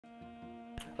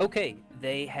Okay,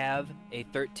 they have a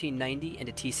 1390 and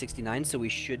a T69, so we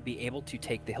should be able to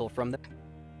take the hill from them.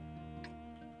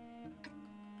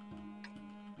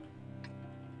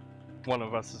 One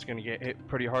of us is going to get hit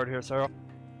pretty hard here, Sarah.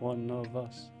 One of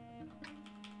us.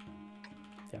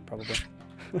 Yeah, probably.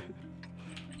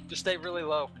 Just stay really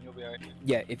low and you'll be alright.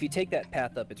 Yeah, if you take that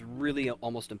path up, it's really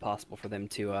almost impossible for them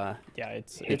to Yeah,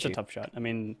 it's hit a you. tough shot. I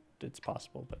mean, it's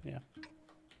possible, but yeah.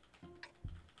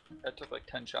 I took like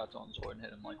 10 shots on Zord and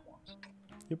hit him like once.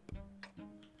 Yep.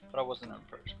 But I wasn't in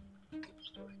person.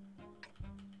 Story.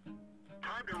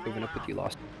 Moving up with you,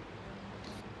 Lost.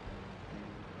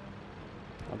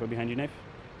 I'll go behind you, Knife.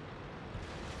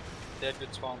 They had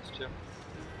good spawns too.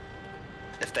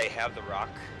 If they have the rock,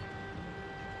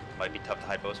 might be tough to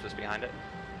hide both of us behind it.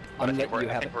 I'm But I think, letting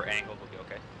you have we're angled, we'll be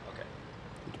okay. Okay.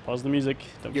 Pause the music.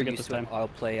 Don't You're forget used this to it. time. I'll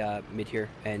play mid here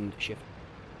and shift.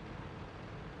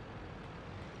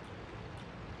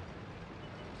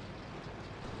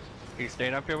 Are you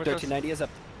staying up here with us? 1390 is up.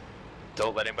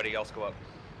 Don't let anybody else go up.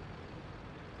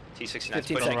 T69's 15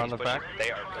 pushing, seconds. Around the pushing. back.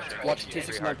 They are pushing. Watch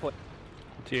Pretty T69 hard. point.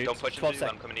 Don't push him, 12 dude. Let him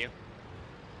seconds. come into you.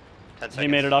 10 seconds. He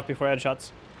made it off before I had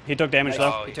shots. He took damage Nice.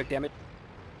 though. Oh, He took damage.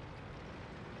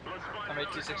 I made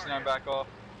T69 back off.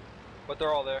 But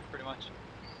they're all there, pretty much.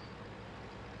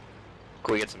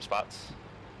 Can we get some spots?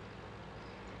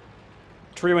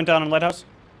 Tree went down in Lighthouse.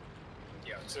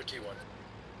 Yeah, it's their T1.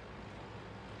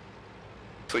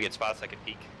 If we get spots, I could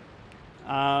peek.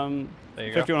 There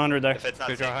you go. 5100 there. If it's not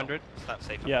safe, 100. it's not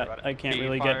safe. Yeah, About it. I can't Be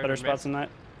really fire get better and spots miss. than that.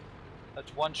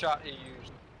 That's one shot he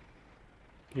used.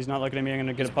 He's not looking at me. I'm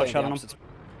gonna get He's a push playing shot the on him.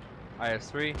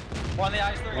 opposite. IS3. One in the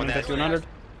ice 3. One in 5100.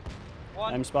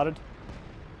 One. I'm spotted.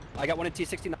 I got one in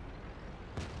T69.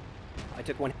 I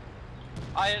took one.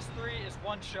 IS3 is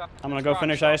one shot. I'm gonna It's go rock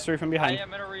finish shot. IS3 from I behind.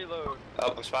 am in a reload.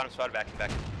 Oh, I'm spotted, back.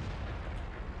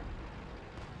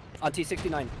 On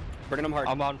T69. Bringing them hard.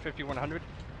 I'm on 5100.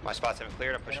 My spots haven't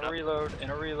cleared, I'm In pushing a up.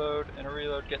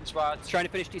 reload, getting spots. Trying to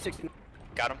finish T69.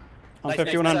 Got him. On Nice,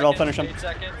 5100, I'll finish him. 8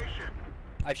 seconds.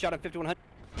 I've shot on 5100.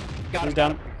 Got He's him.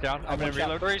 down. Down. I'm one in shot.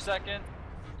 reload. 3 seconds.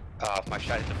 My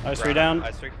shot hit the IS3 ground. down.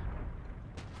 IS3.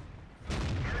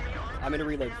 I'm in a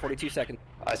reload. 42 seconds.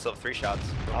 I still have 3 shots.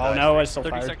 Oh no, I still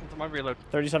 30 fired. seconds on my reload.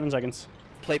 37 seconds.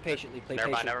 Play patiently. Play Never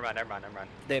mind, patiently. never mind.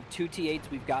 They have 2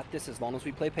 T8s. We've got this as long as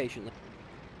we play patiently.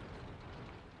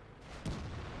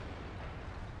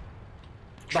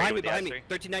 Behind me, with the behind me. IS3.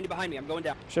 1390 behind me. I'm going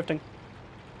down. Shifting.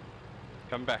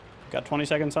 Come back. Got 20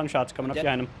 seconds on shots coming up Dead.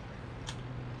 behind him.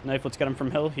 Knife, let's get him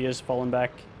from hill. He is falling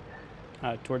back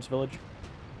towards village.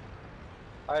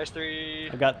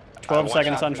 IS3. I've got 12 One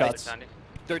seconds shot on for shots.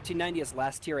 1390 is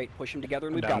last tier 8. Push them together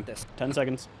and we've down. got this. 10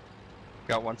 seconds.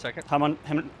 Got 1 second. How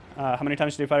many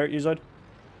times did you fire at you, Zoid?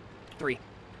 3.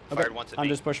 Okay. Fired once at I'm me.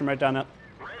 just pushing right down that.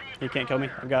 He can't kill me.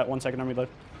 I've got 1 second on reload.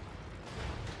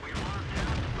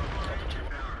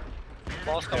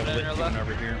 Ball's coming in your Coming left.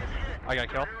 over here. I got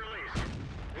kill.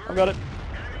 I've got it.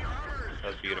 That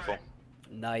was beautiful.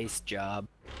 Nice job.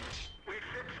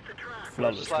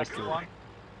 Flawless Just last victory. one.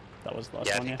 That was the last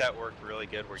Yeah, I one, think that worked really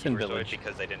good where It's you in were Zoid village.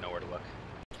 because they didn't know where to look.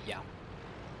 Yeah.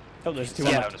 Oh, there's 2 Yeah,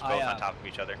 on Down left. us both I, on top of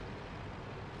each other.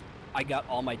 I got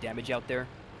all my damage out there.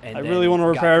 And I then really want to got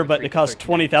repair, through but three it costs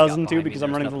 1390, 20,000 got too behind me, because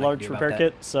I'm there's running the nothing I large can do repair about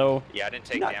kit, so Yeah, I didn't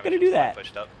take Not damage. gonna do until I that.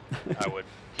 Pushed up. I would.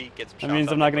 He gets some That shots means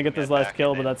up, I'm not they gonna put get me this in last back,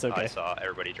 kill, and but then that's okay. I saw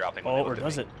everybody dropping when oh, they or looked at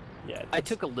does me. it? Yeah. I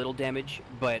took a little damage,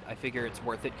 but I figure it's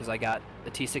worth it because I got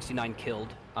the T69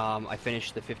 killed. I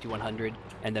finished the 5100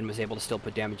 and then was able to still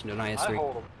put damage into an I IS3.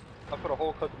 hold him. I put a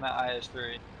whole clip in that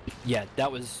IS3. Yeah,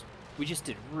 that was. We just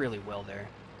did really well there.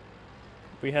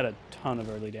 We had a ton of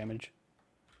early damage.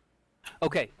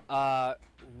 Okay,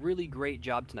 really great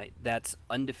job tonight. That's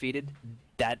undefeated.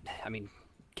 That, I mean,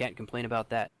 can't complain about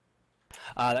that.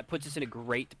 That puts us in a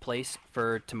great place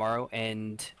for tomorrow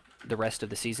and the rest of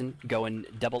the season. Going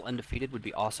double undefeated would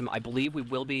be awesome. I believe we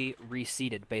will be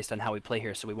reseeded based on how we play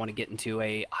here, so we want to get into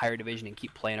a higher division and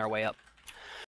keep playing our way up.